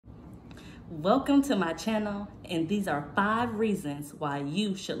Welcome to my channel, and these are 5 reasons why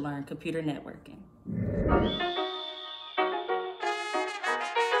you should learn computer networking.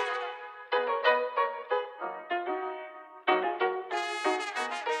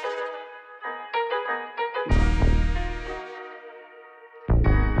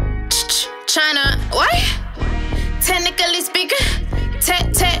 China, what? Technically speaking,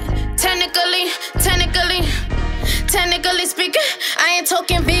 technically speaking, I ain't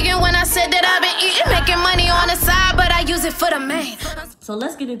talking vegan when I said that I've been eating, making money on the side, but I use it for the main. So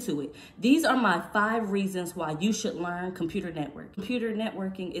let's get into it. These are my 5 reasons why you should learn computer networking. Computer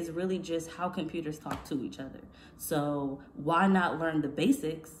networking is really just how computers talk to each other. So why not learn the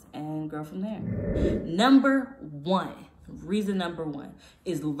basics and grow from there? Reason number one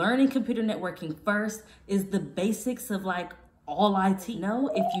is learning computer networking first is the basics of like all IT.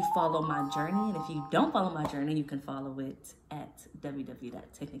 Know if you follow my journey, and if you don't follow my journey, you can follow it at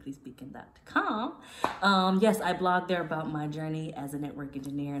www.technicallyspeaking.com. Yes, I blog there about my journey as a network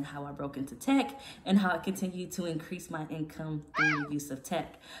engineer and how I broke into tech and how I continue to increase my income through the use of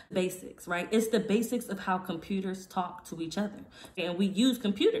tech. Basics, right? It's the basics of how computers talk to each other. And we use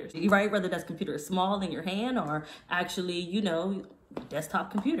computers, right? Whether that's computer small in your hand or actually, you know,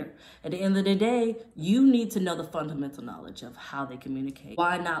 desktop computer. At the end of the day, you need to know the fundamental knowledge of how they communicate.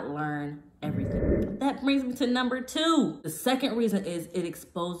 Why not learn everything? That brings me to number 2. The second reason is it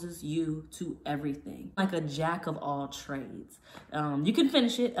exposes you to everything. Like a jack of all trades. You can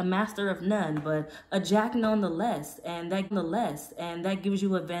finish it, a master of none, but a jack nonetheless. And that gives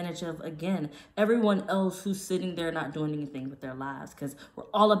you advantage of, again, everyone else who's sitting there not doing anything with their lives, because we're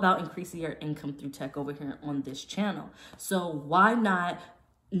all about increasing your income through tech over here on this channel. So why not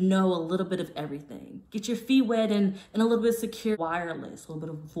know a little bit of everything? Get your feet wet and a little bit of secure wireless, a little bit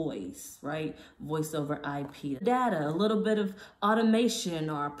of voice, right? Voice over IP, data, a little bit of automation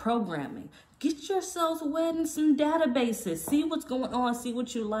or programming. Get yourselves wet in some databases. See what's going on, see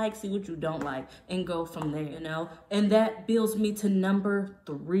what you like, see what you don't like, and go from there, you know? And that builds me to number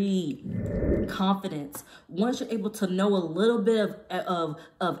 3, confidence. Once you're able to know a little bit of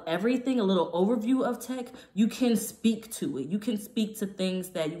everything, a little overview of tech, you can speak to it. You can speak to things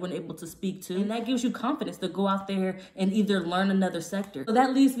that you weren't able to speak to. And that gives you confidence to go out there and either learn another sector. So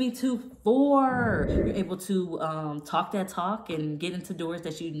that leads me to 4. You're able to talk that talk and get into doors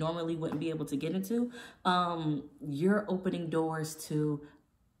that you normally wouldn't be able to get into. You're opening doors to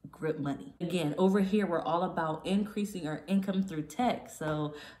grip money. Again, over here, we're all about increasing our income through tech.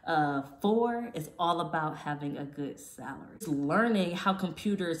 So 4 is all about having a good salary. Learning how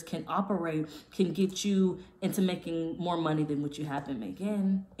computers can operate can get you into making more money than what you have been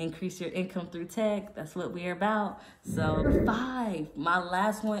making. Increase your income through tech. That's what we're about. So 5, my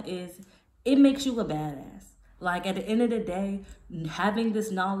last one is it makes you a badass. Like at the end of the day, having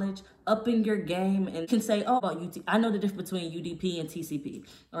this knowledge, upping your game, and can say, oh, about UT, I know the difference between UDP and TCP,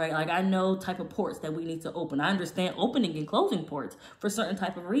 all right? Like I know type of ports that we need to open. I understand opening and closing ports for certain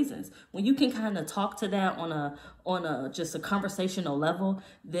type of reasons. When you can kind of talk to that on a just a conversational level,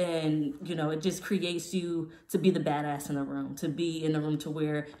 then, you know, it just creates you to be the badass in the room, to be in the room to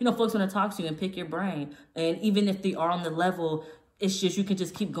where, you know, folks want to talk to you and pick your brain. And even if they are on the level, it's just, you can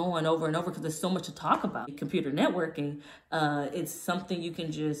just keep going over and over because there's so much to talk about. Computer networking, it's something you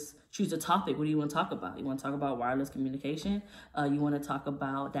can just choose a topic. What do you want to talk about? You want to talk about wireless communication? You want to talk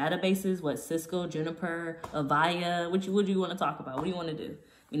about databases? What, Cisco, Juniper, Avaya? What do you want to talk about? What do you want to do?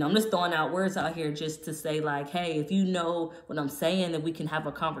 You know, I'm just throwing out words out here just to say like, hey, if you know what I'm saying, then we can have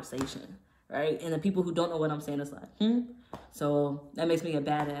a conversation, right? And the people who don't know what I'm saying is like, So that makes me a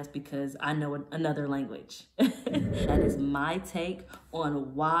badass because I know another language. That is my take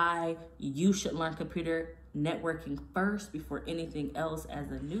on why you should learn computer networking first before anything else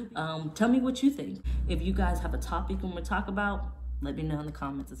as a newbie. Tell me what you think. If you guys have a topic you want to talk about, let me know in the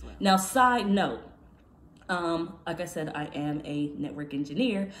comments as well. Now, side note, like I said, I am a network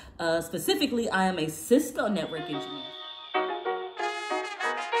engineer. Specifically, I am a Cisco network engineer.